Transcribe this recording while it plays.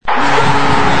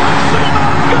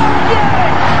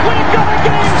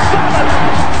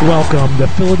welcome to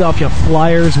Philadelphia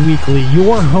Flyers Weekly,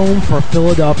 your home for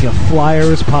Philadelphia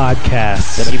Flyers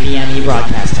podcasts. WBME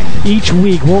Broadcasting. Each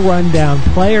week, we'll run down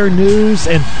player news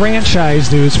and franchise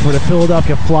news for the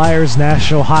Philadelphia Flyers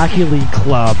National Hockey League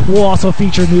Club. We'll also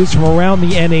feature news from around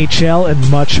the NHL and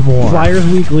much more. Flyers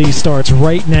Weekly starts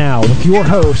right now with your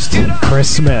host,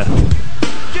 Chris Smith.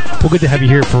 Well, good to have you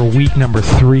here for week number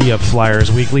 3 of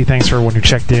Flyers Weekly. Thanks for everyone who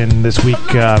checked in this week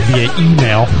via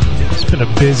email. It's been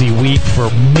a busy week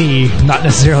for me, not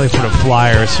necessarily for the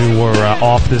Flyers, who were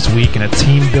off this week in a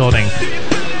team-building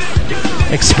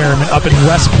experiment up in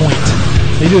West Point.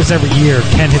 They do this every year.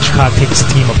 Ken Hitchcock takes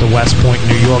the team up to West Point,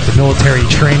 New York, the Military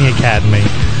Training Academy,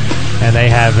 and they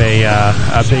have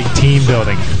a big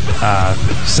team-building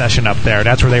session up there.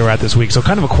 That's where they were at this week. So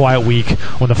kind of a quiet week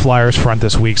on the Flyers front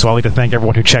this week. So I'd like to thank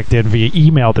everyone who checked in via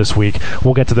email this week.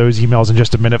 We'll get to those emails in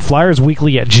just a minute.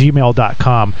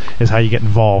 FlyersWeekly@gmail.com is how you get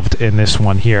involved in this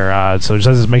one here. So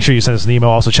just make sure you send us an email.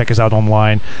 Also check us out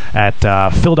online at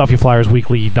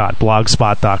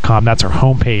PhiladelphiaFlyersWeekly.blogspot.com. That's our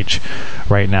homepage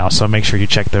right now. So make sure you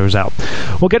check those out.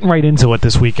 Well, getting right into it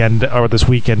this weekend.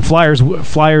 Flyers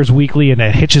Weekly and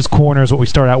Hitch's Corner is what we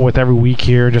start out with every week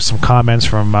here. Just some comments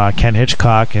from Ken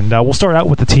Hitchcock, and we'll start out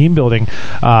with the team building trip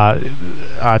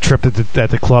that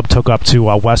the club took up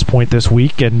to West Point this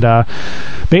week. And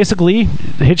basically,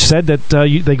 Hitch said that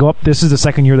they go up. This is the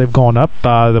second year they've gone up.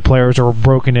 The players are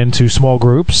broken into small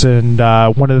groups, and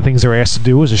one of the things they're asked to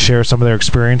do is to share some of their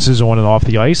experiences on and off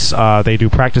the ice. They do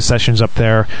practice sessions up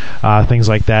there, things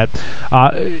like that.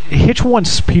 Hitch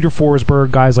wants Peter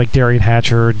Forsberg, guys like Darian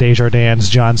Hatcher, Desjardins,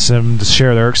 John Sim to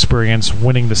share their experience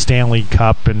winning the Stanley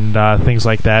Cup and things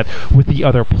like that with the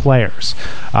other players.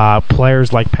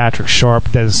 Players like Patrick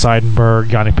Sharp, Dennis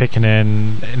Seidenberg, Yanni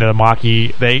Pikkinen,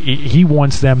 Maki, he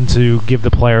wants them to give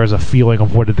the players a feeling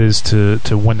of what it is to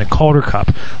win the Calder Cup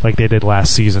like they did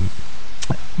last season.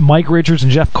 Mike Richards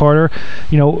and Jeff Carter,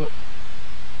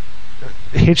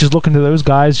 Hitch is looking to those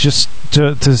guys just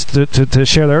to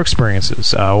share their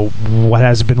experiences, what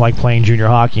has it been like playing junior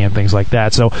hockey and things like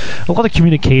that. So a lot of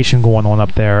communication going on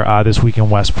up there this week in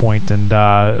West Point, and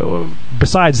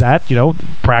besides that,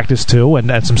 practice too,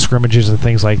 and some scrimmages and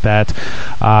things like that.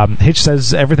 Hitch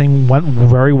says everything went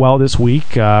very well this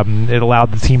week. It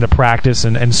allowed the team to practice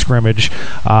and scrimmage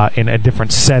in a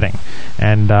different setting,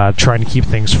 and trying to keep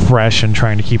things fresh and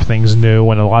trying to keep things new.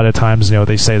 And a lot of times,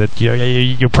 they say that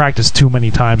you practice too many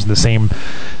times in the same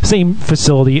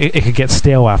facility, it could get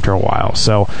stale after a while.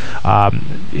 So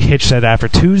Hitch said after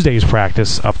Tuesday's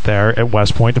practice up there at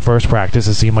West Point, the first practice,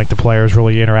 it seemed like the players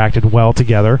really interacted well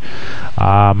together,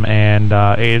 and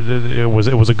it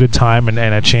was a good time and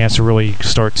a chance to really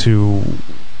start to,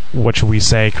 what should we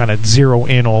say, kind of zero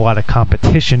in on a lot of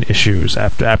competition issues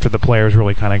after the players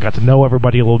really kind of got to know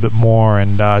everybody a little bit more,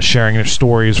 and sharing their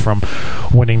stories from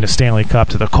winning the Stanley Cup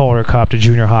to the Calder Cup to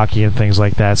junior hockey and things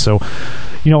like that. So,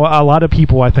 a lot of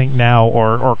people, I think, now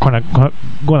are going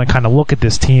to kind of look at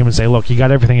this team and say, look, you got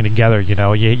everything together.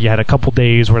 You had a couple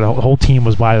days where the whole team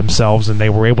was by themselves and they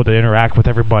were able to interact with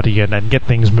everybody and get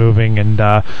things moving, and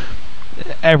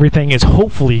everything is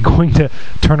hopefully going to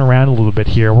turn around a little bit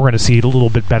here. We're going to see a little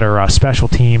bit better special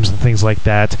teams and things like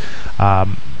that.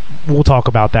 We'll talk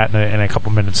about that in a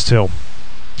couple minutes too.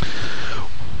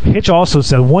 Hitch also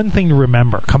said one thing to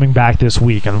remember coming back this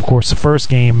week, and of course the first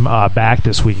game back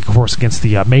this week, of course, against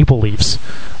the Maple Leafs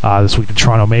this week, the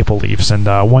Toronto Maple Leafs. And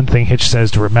one thing Hitch says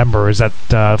to remember is that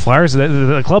Flyers,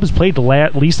 the club has played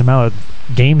the least amount of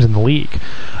games in the league.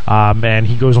 And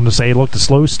he goes on to say, look, the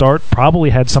slow start probably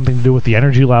had something to do with the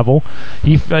energy level.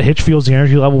 Hitch feels the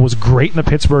energy level was great in the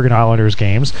Pittsburgh and Islanders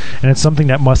games, and it's something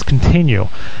that must continue.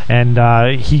 And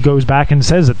he goes back and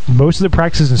says that most of the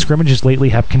practices and scrimmages lately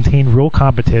have contained real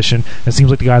competition. It seems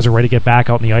like the guys are ready to get back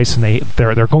out on the ice, and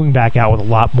they're going back out with a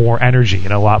lot more energy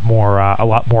and a lot more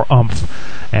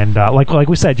umph. And like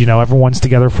we said, everyone's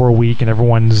together for a week, and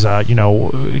everyone's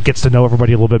gets to know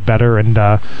everybody a little bit better. And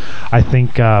I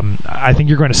think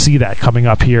you're going to see that coming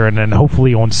up here, and then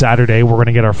hopefully on Saturday we're going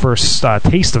to get our first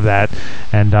taste of that,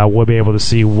 and we'll be able to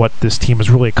see what this team has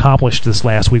really accomplished this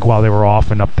last week while they were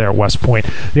off and up there at West Point.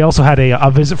 They also had a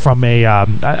visit from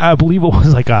I believe it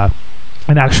was like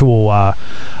an actual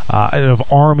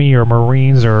Army or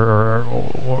Marines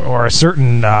or a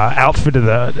certain outfit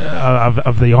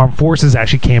of the armed forces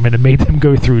actually came in and made them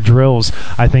go through drills,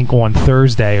 I think on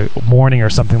Thursday morning or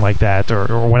something like that,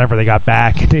 or whenever they got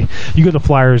back. You go to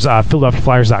Flyers,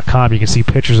 PhiladelphiaFlyers.com, you can see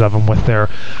pictures of them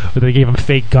they gave them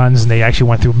fake guns, and they actually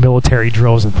went through military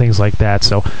drills and things like that.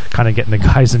 So kind of getting the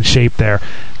guys in shape there,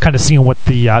 kind of seeing what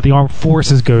the armed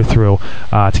forces go through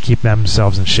to keep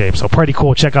themselves in shape. So pretty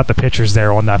cool. Check out the pictures there.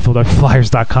 there on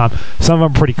PhiladelphiaFlyers.com. Some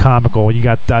of them pretty comical. You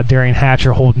got Darian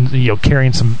Hatcher holding,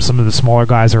 carrying some of the smaller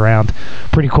guys around.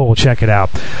 Pretty cool. Check it out.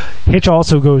 Hitch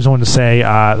also goes on to say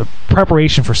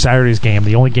preparation for Saturday's game,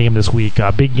 the only game this week,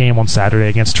 big game on Saturday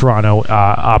against Toronto,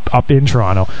 up in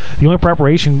Toronto. The only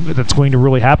preparation that's going to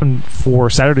really happen for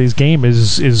Saturday's game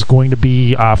is going to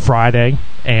be Friday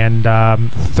and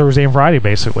Thursday and Friday,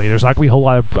 basically. There's not going to be a whole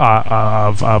lot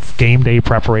of game day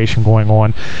preparation going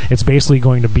on. It's basically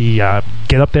going to be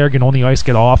get up there, get on the ice,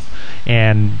 get off,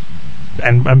 and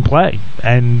play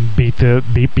and beat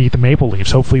the Maple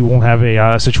Leafs. Hopefully, we won't have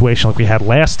a situation like we had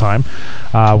last time,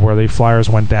 where the Flyers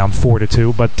went down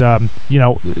 4-2. But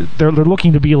they're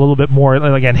looking to be a little bit more.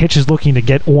 Again, Hitch is looking to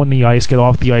get on the ice, get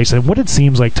off the ice, and what it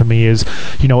seems like to me is,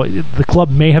 the club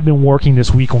may have been working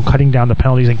this week on cutting down the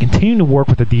penalties and continuing to work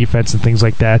with the defense and things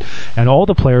like that, and all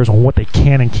the players on what they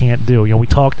can and can't do. We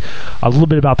talked a little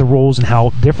bit about the rules and how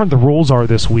different the rules are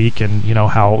this week, and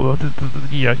how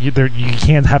you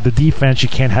can't have the defense. You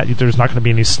can't have. There's not going to be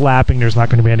any slapping. There's not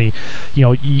going to be any,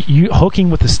 you hooking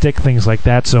with the stick, things like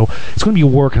that. So it's going to be a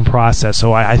work in process.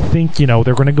 So I think they're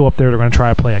going to go up there. They're going to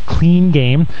try to play a clean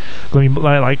game. Going to be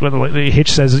like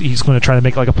Hitch says, he's going to try to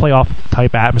make like a playoff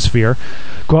type atmosphere.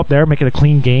 Go up there, make it a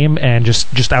clean game, and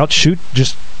just outshoot.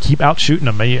 Just keep out shooting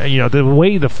them. The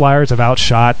way the Flyers have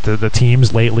outshot the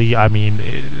teams lately,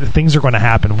 things are going to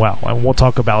happen well. And we'll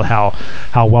talk about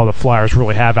how well the Flyers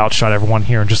really have outshot everyone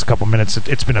here in just a couple minutes.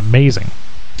 It's been amazing.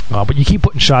 But you keep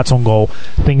putting shots on goal,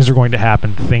 things are going to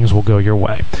happen. Things will go your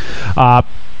way.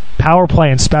 Power play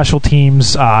and special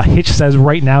teams. Hitch says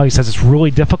right now, he says it's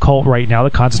really difficult right now to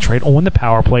concentrate on the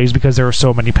power plays because there are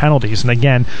so many penalties. And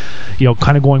again,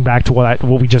 kind of going back to what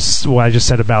I just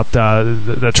said about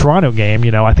the Toronto game.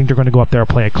 I think they're going to go up there and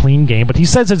play a clean game. But he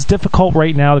says it's difficult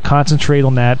right now to concentrate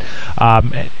on that.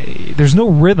 There's no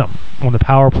rhythm on the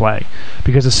power play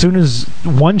because as soon as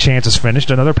one chance is finished,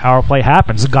 another power play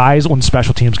happens. The guys on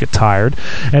special teams get tired,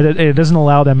 and it doesn't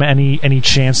allow them any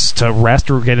chance to rest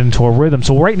or get into a rhythm.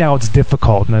 So right now it's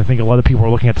difficult, and I think a lot of people are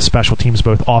looking at the special teams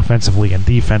both offensively and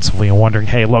defensively and wondering,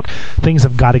 hey, look, things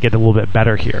have got to get a little bit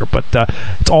better here. But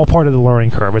it's all part of the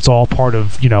learning curve. It's all part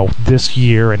of this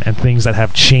year and things that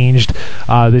have changed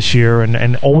this year.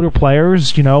 And older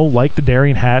players, like the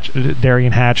Darian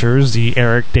Hatchers, the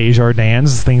Eric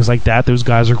Desjardins, things like that. Those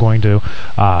guys are going to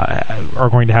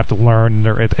have to learn.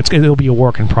 It'll be a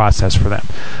work in process for them.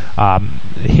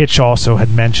 Hitch also had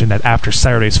mentioned that after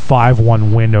Saturday's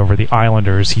 5-1 win over the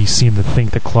Islanders, he seemed to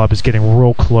think the club is getting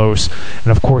real close. And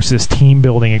of course, this team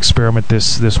building experiment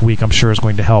this week, I'm sure, is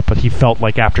going to help. But he felt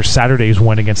like after Saturday's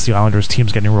win against the Islanders,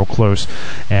 team's getting real close.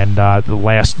 And the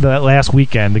last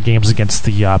weekend, the games against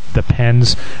the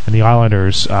Pens and the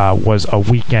Islanders was a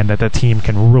weekend that the team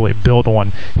can really build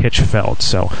on, Hitch felt.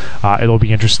 So it'll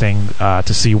be interesting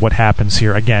to see what happens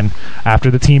here again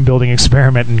after the team building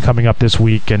experiment and coming up this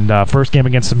week. And first game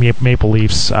against the Maple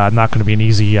Leafs, not going to be an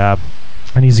easy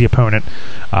opponent.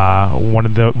 One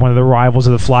of the rivals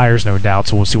of the Flyers, no doubt.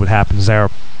 So we'll see what happens there.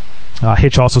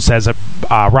 Hitch also says that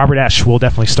Robert Esche will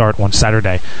definitely start on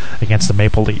Saturday against the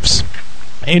Maple Leafs.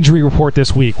 Injury report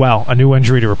this week. Well, a new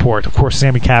injury to report. Of course,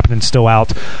 Sami Kapanen's still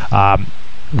out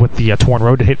with the torn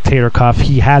rotator cuff.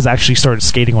 He has actually started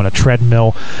skating on a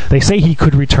treadmill. They say he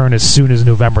could return as soon as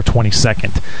November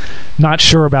 22nd. Not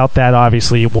sure about that,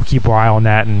 obviously. We'll keep our eye on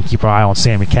that and keep our eye on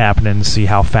Sami Kapanen and see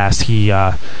how fast he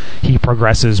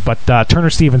progresses. But Turner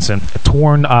Stevenson, a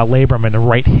torn labrum in the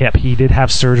right hip. He did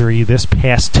have surgery this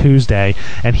past Tuesday,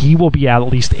 and he will be out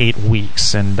at least 8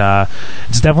 weeks. And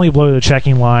it's definitely a blow to the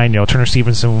checking line. Turner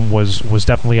Stevenson was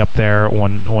definitely up there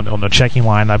on the checking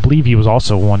line. I believe he was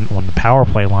also on the power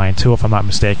play line too, if I'm not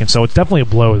mistaken. So it's definitely a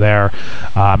blow there.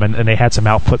 And they had some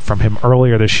output from him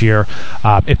earlier this year.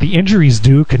 If the injuries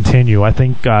do continue, I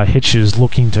think Hitch is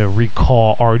looking to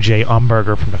recall R.J.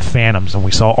 Umberger from the Phantoms, and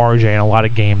we saw R.J. in a lot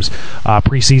of games,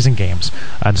 preseason games,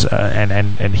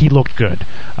 and he looked good.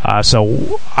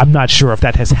 So I'm not sure if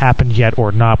that has happened yet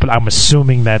or not, but I'm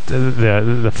assuming that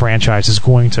the franchise is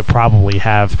going to probably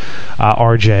have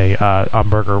R.J.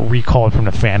 Umberger recalled from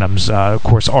the Phantoms. Of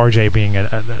course, R.J. being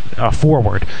a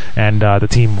forward, and the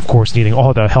team, of course, needing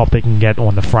all the help they can get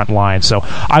on the front line. So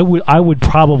I would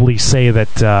probably say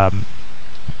that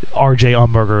R.J.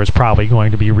 Umberger is probably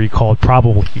going to be recalled,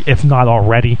 probably, if not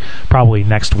already, probably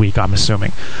next week, I'm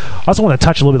assuming. I also want to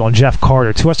touch a little bit on Jeff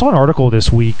Carter, too. I saw an article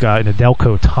this week in the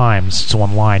Delco Times. It's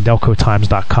online,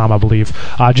 delcotimes.com, I believe.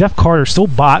 Jeff Carter still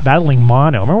battling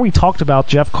mono. Remember we talked about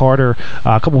Jeff Carter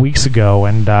a couple weeks ago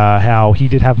and how he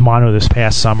did have mono this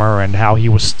past summer and how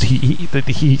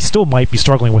he still might be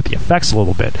struggling with the effects a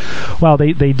little bit. Well,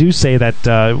 they do say that,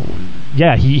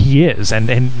 he is.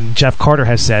 And Jeff Carter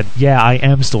has said, I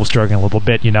am still struggling a little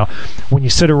bit. When you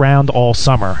sit around all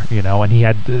summer, and he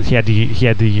had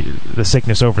the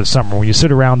sickness over the summer. When you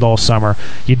sit around all summer,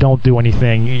 you don't do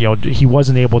anything. He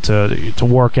wasn't able to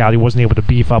work out. He wasn't able to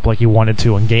beef up like he wanted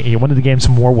to, and he wanted to gain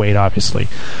some more weight. Obviously,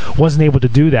 wasn't able to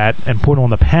do that and put on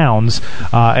the pounds.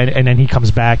 And then he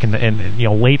comes back in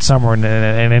late summer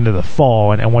and into the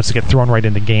fall and wants to get thrown right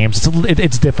into games.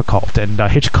 It's difficult. And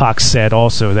Hitchcock said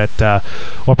also that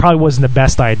it probably wasn't the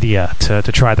best idea to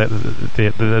try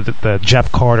the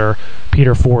Jeff Carter,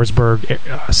 Peter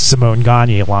Forsberg, Simon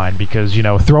Gagne line, because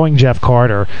throwing Jeff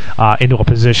Carter into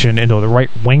the right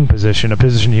wing position, a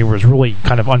position he was really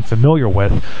kind of unfamiliar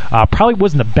with, probably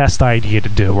wasn't the best idea to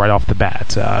do right off the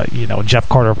bat. Jeff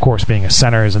Carter, of course, being a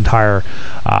center his entire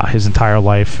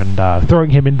life, and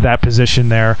throwing him into that position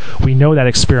there, we know that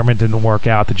experiment didn't work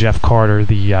out. The Jeff Carter,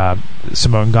 the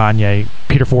Simon Gagne,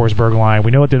 Peter Forsberg line,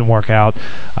 we know it didn't work out.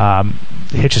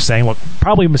 Hitch is saying, look,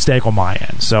 probably a mistake on my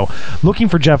end. So looking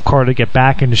for Jeff Carter to get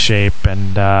back into shape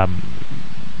and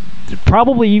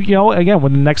probably, again,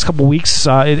 within the next couple of weeks,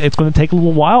 it's going to take a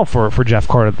little while for Jeff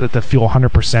Carter to feel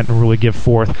 100% and really give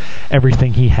forth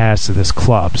everything he has to this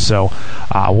club. So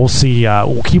we'll see.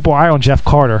 We'll keep our eye on Jeff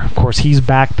Carter. Of course, he's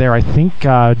back there. I think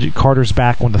Carter's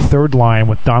back on the third line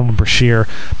with Donald Brashear,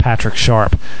 Patrick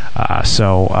Sharp.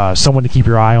 So someone to keep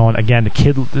your eye on. Again, the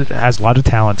kid has a lot of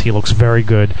talent. He looks very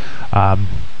good.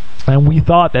 And we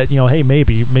thought that, hey,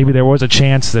 maybe there was a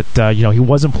chance that, he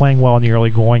wasn't playing well in the early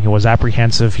going. He was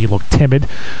apprehensive. He looked timid.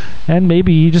 And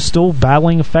maybe he's just still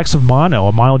battling effects of mono.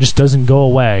 A mono just doesn't go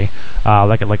away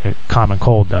like a common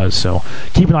cold does. So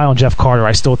keep an eye on Jeff Carter.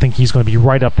 I still think he's going to be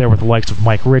right up there with the likes of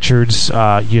Mike Richards,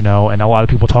 and a lot of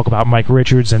people talk about Mike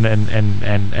Richards and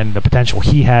the potential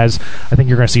he has. I think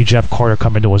you're going to see Jeff Carter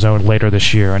come into his own later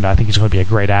this year, and I think he's going to be a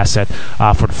great asset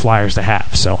for the Flyers to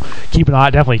have. So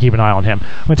definitely keep an eye on him.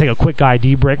 I'm going to take a quick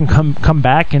ID break and come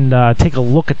back and take a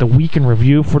look at the week in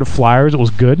review for the Flyers. It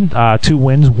was good. 2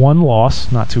 wins, 1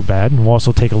 loss. Not too bad. And we'll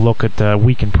also take a look at the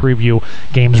week in preview.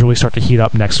 Games really start to heat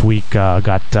up next week.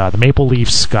 Got the Maple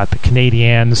Leafs, got the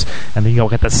Canadiens, and then you'll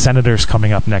get the Senators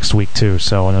coming up next week too.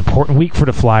 So an important week for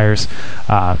the Flyers.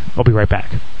 I'll be right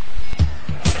back.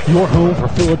 Your home for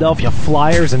Philadelphia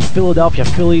Flyers and Philadelphia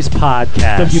Phillies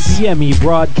podcast. WBME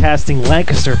Broadcasting,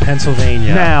 Lancaster,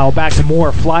 Pennsylvania. Now, back to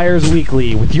more Flyers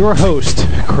Weekly with your host,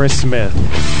 Chris Smith.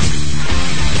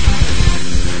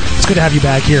 It's good to have you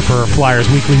back here for Flyers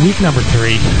Weekly, week number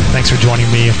 3. Thanks for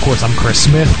joining me. Of course, I'm Chris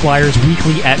Smith.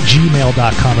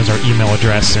 FlyersWeekly@gmail.com is our email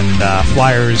address, and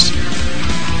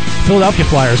Philadelphia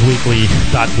Flyers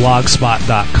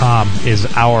Weekly.blogspot.com is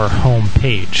our home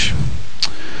page.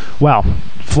 Well,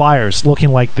 Flyers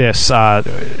looking like this.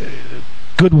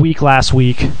 Good week last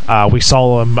week. We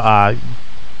saw them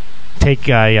take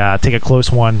a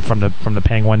close one from the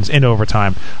Penguins in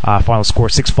overtime. Final score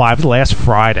 6-5 last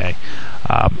Friday.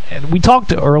 And we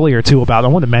talked earlier too about, I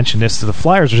want to mention this, the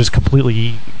Flyers are just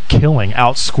completely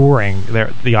outscoring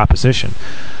the opposition.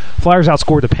 Flyers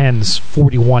outscored the Pens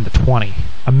 41-20.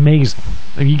 Amazing.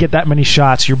 If you get that many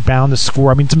shots, you're bound to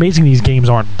score. I mean, it's amazing these games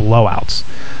aren't blowouts.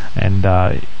 And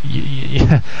and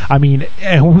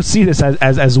we'll see this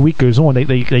as the week goes on.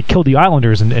 They killed the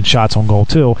Islanders in shots on goal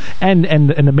too, and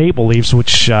the Maple Leafs,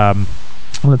 which I'm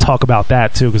going to talk about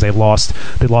that too, because they lost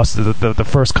the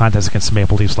first contest against the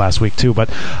Maple Leafs last week too. But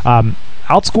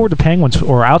outshot the Penguins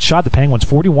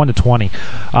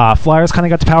 41-20. Flyers kind of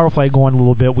got the power play going a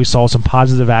little bit. We saw some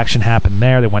positive action happen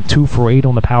there. They went 2 for 8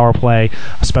 on the power play.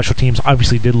 Special teams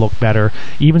obviously did look better.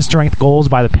 Even strength goals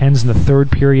by the Pens in the third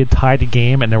period tied the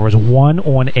game, and there was one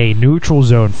on a neutral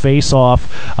zone face-off.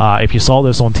 If you saw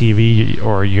this on TV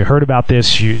or you heard about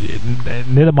this,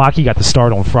 Niittymaki got the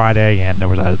start on Friday, and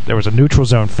there was a neutral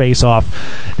zone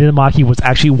face-off. Niittymaki was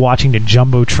actually watching the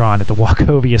Jumbotron at the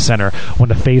Wachovia Center when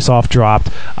the face-off dropped.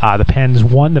 The Pens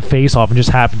won the face-off and just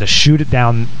happened to shoot it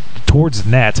down towards the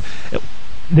net.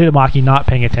 Niittymaki not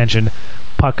paying attention.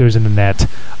 Puck goes in the net,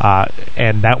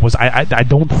 and that was I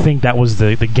don't think that was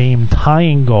the game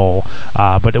tying goal,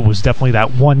 but it was definitely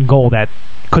that one goal that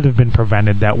could have been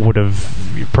prevented that would have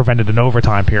prevented an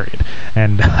overtime period.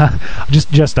 And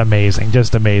just amazing.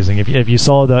 If you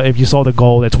saw the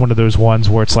goal, that's one of those ones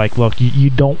where it's like, look, you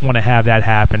don't want to have that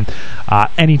happen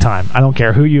anytime. I don't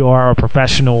care who you are, a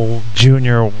professional,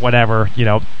 junior, whatever,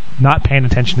 not paying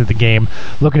attention to the game,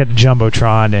 looking at the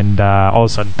Jumbotron, and all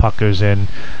of a sudden puck goes in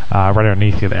right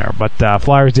underneath you there. But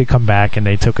Flyers did come back, and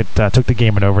they took the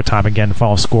game in overtime. Again, the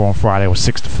final score on Friday was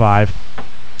 6-5.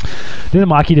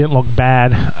 Niittymaki didn't look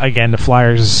bad. Again, the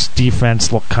Flyers'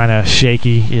 defense looked kind of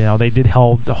shaky. They did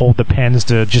hold the Pens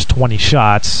to just 20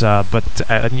 shots, but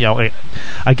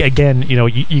again,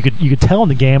 you could tell in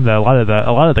the game that a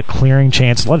lot of the clearing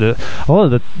chances, a lot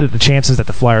of the chances that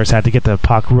the Flyers had to get the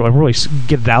puck and really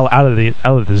get it out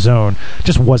of the zone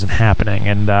just wasn't happening,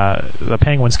 and the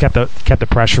Penguins kept the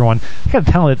pressure on. They got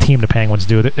a talented team. The Penguins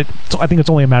do. I think it's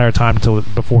only a matter of time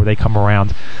before they come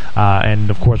around,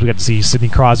 and of course we got to see Sidney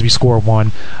Crosby score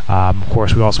one. Of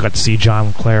course, we also got to see John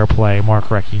LeClair play, Mark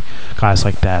Recchi, guys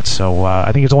like that. So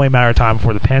I think it's only a matter of time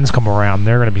before the Pens come around.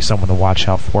 They're going to be someone to watch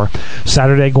out for.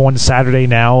 Going to Saturday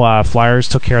now. Flyers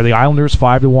took care of the Islanders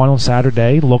 5-1 on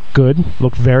Saturday. Looked good.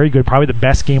 Looked very good. Probably the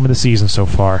best game of the season so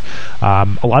far.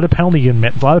 A lot of penalty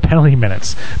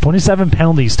minutes. 27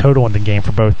 penalties total in the game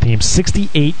for both teams.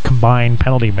 68 combined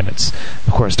penalty minutes.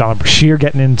 Of course, Donald Brashear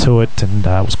getting into it, and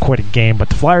it was quite a game. But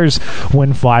the Flyers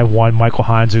win 5-1. Michael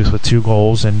Handzus with 2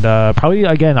 goals, and probably,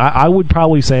 again, I would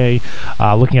probably say,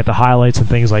 looking at the highlights and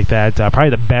things like that, probably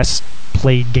the best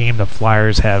played game the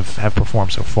Flyers have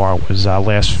performed so far was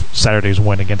last Saturday's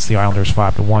win against the Islanders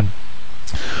 5-1. Well,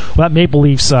 that Maple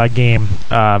Leafs game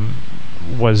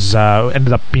was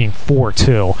ended up being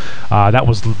 4-2. That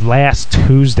was last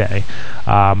Tuesday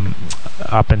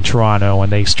up in Toronto,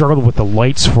 and they struggled with the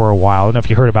lights for a while. I don't know if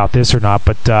you heard about this or not,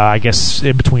 but I guess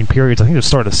in between periods, I think the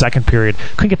start of the second period,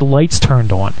 couldn't get the lights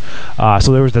turned on.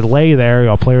 So there was a delay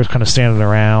there. Players kind of standing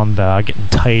around, getting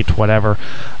tight, whatever.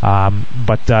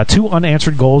 But 2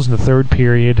 unanswered goals in the third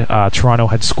period. Toronto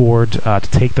had scored to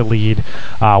take the lead.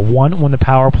 One on the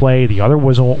power play. The other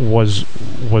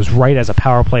was right as a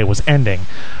power play was ending.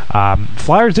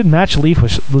 Flyers did match the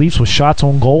Leafs with shots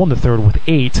on goal in the third with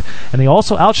 8, and they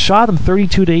also outshot them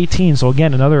 32-18. So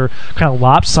again, another kind of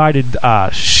lopsided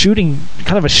shooting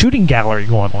gallery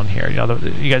going on here.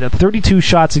 You got 32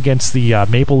 shots against the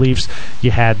Maple Leafs.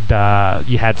 You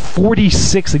had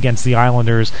 46 against the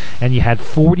Islanders, and you had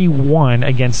 41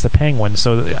 against the Penguins.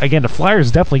 So again, the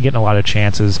Flyers definitely getting a lot of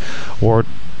chances, or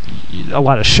a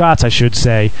lot of shots, I should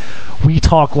say. We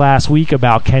talked last week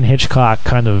about Ken Hitchcock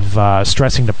kind of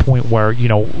stressing the point where,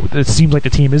 it seems like the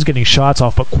team is getting shots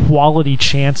off, but quality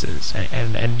chances.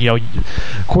 And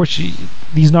of course,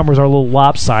 these numbers are a little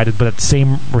lopsided, but at the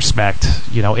same respect,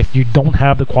 if you don't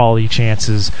have the quality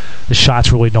chances, the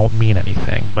shots really don't mean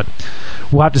anything. But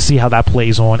we'll have to see how that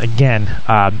plays on. Again,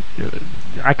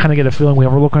 I kind of get a feeling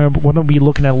we're going to be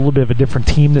looking at a little bit of a different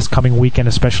team this coming weekend,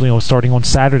 especially starting on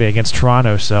Saturday against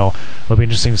Toronto. So it'll be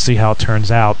interesting to see how it turns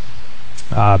out.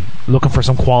 Looking for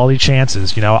some quality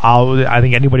chances. I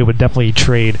think anybody would definitely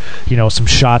trade, some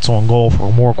shots on goal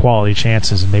for more quality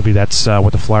chances, and maybe that's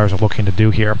what the Flyers are looking to do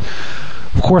here.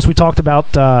 Of course, we talked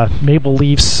about Maple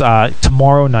Leafs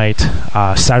tomorrow night,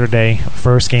 Saturday,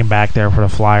 first game back there for the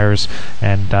Flyers,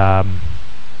 and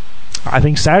I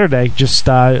think Saturday, just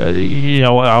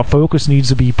our focus needs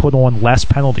to be put on less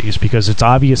penalties, because it's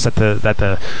obvious that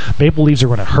the Maple Leafs are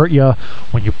going to hurt you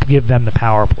when you give them the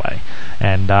power play.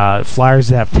 And Flyers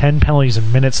have 10 penalties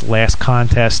in minutes last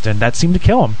contest, and that seemed to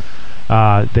kill them.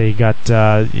 They got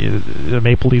the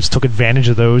Maple Leafs took advantage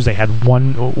of those. They had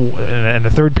one in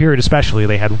the third period, especially.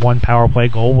 They had one power play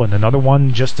goal and another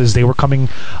one just as they were coming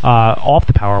off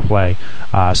the power play.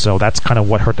 So that's kind of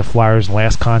what hurt the Flyers in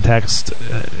last context.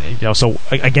 So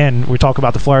again, we talk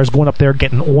about the Flyers going up there,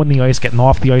 getting on the ice, getting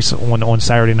off the ice on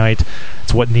Saturday night.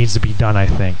 It's what needs to be done, I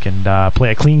think, and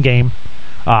play a clean game.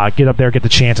 Get up there, get the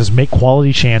chances, make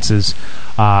quality chances,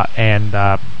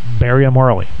 and bury them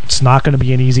early. It's not going to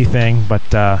be an easy thing, but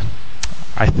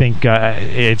I think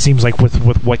it seems like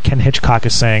with what Ken Hitchcock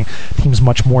is saying, the team's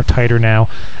much more tighter now.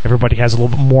 Everybody has a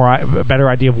little bit more a better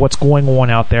idea of what's going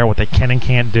on out there, what they can and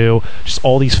can't do. Just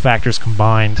all these factors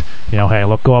combined. Hey,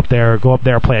 look, go up there,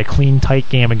 play a clean, tight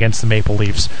game against the Maple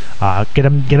Leafs. Get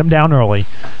them down early,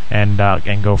 and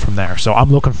go from there. So I'm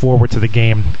looking forward to the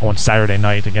game on Saturday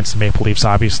night against the Maple Leafs.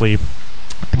 Obviously,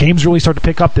 The games really start to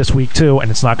pick up this week too,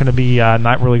 and it's not going to be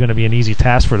not really going to be an easy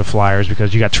task for the Flyers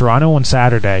because you got Toronto on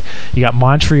Saturday, you got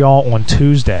Montreal on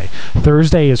Tuesday,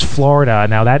 Thursday is Florida.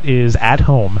 Now that is at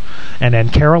home, and then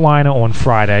Carolina on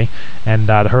Friday. And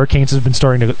the Hurricanes have been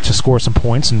starting to score some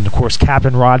points, and of course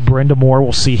Captain Rod Brind'Amour,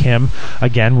 we'll see him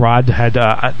again. Rod had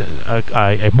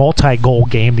a multi-goal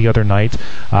game the other night,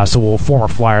 so we'll former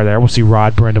Flyer there. We'll see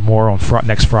Rod Brind'Amour on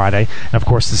next Friday, and of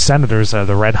course the Senators,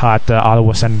 the red-hot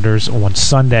Ottawa Senators on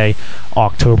Sunday,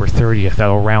 October 30th.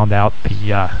 That'll round out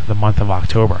the month of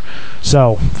October.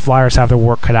 So Flyers have their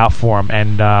work cut out for them,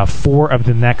 and 4 of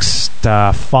the next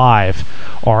 5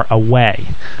 are away.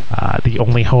 The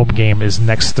only home game is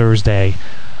next Thursday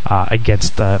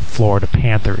against the Florida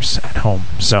Panthers at home.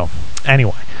 So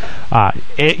anyway,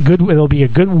 it'll be a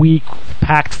good week,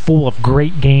 packed full of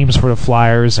great games for the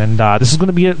Flyers, and this is going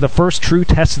to be the first true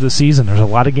test of the season. There's a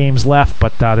lot of games left,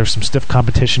 but there's some stiff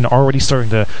competition already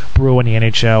starting to brew in the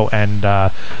NHL, and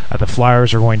the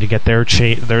Flyers are going to get their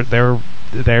taste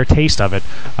of it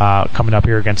coming up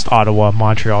here against Ottawa,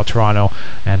 Montreal, Toronto,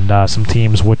 and some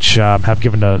teams which have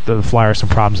given the Flyers some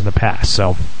problems in the past.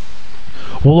 So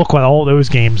we'll look at all those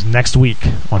games next week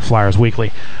on Flyers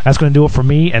Weekly. That's going to do it for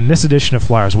me and this edition of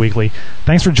Flyers Weekly.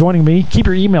 Thanks for joining me. Keep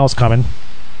your emails coming.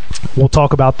 We'll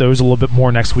talk about those a little bit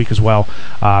more next week as well.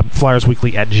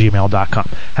 FlyersWeekly@gmail.com.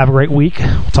 Have a great week.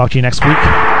 We'll talk to you next week.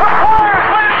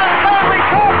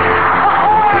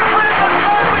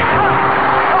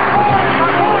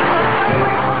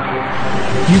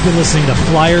 You've been listening to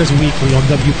Flyers Weekly on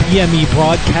WPME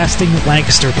Broadcasting,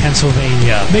 Lancaster,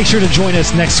 Pennsylvania. Make sure to join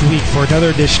us next week for another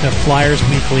edition of Flyers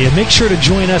Weekly, and make sure to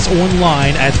join us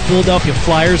online at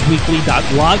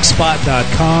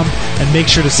PhiladelphiaFlyersWeekly.blogspot.com, and make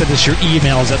sure to send us your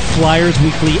emails at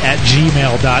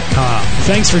FlyersWeekly@gmail.com.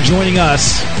 Thanks for joining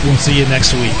us. We'll see you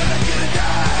next week.